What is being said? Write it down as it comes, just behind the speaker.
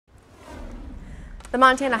The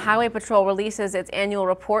Montana Highway Patrol releases its annual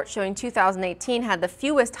report showing 2018 had the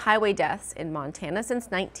fewest highway deaths in Montana since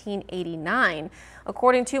 1989.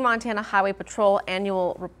 According to Montana Highway Patrol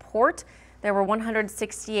annual report, there were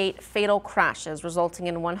 168 fatal crashes, resulting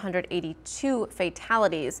in 182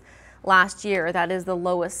 fatalities. Last year, that is the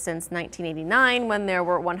lowest since 1989, when there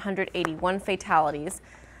were 181 fatalities.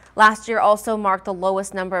 Last year also marked the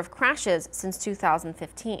lowest number of crashes since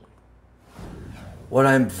 2015. What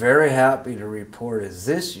I'm very happy to report is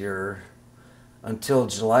this year, until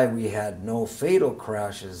July, we had no fatal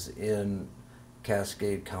crashes in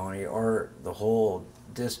Cascade County or the whole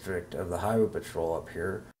district of the Highway Patrol up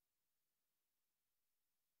here.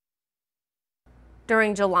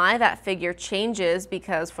 During July, that figure changes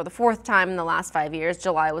because for the fourth time in the last 5 years,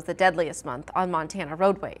 July was the deadliest month on Montana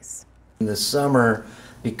roadways. In the summer,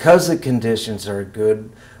 because the conditions are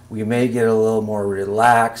good, we may get a little more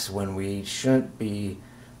relaxed when we shouldn't be,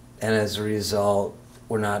 and as a result,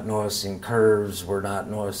 we're not noticing curves, we're not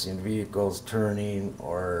noticing vehicles turning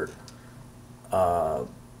or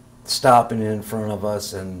stopping in front of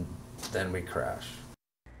us, and then we crash.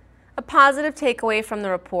 A positive takeaway from the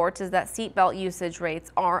report is that seatbelt usage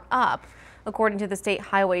rates are up. According to the State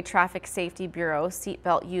Highway Traffic Safety Bureau,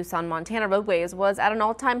 seatbelt use on Montana roadways was at an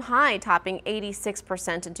all-time high, topping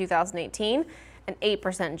 86% in 2018, an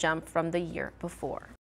 8% jump from the year before.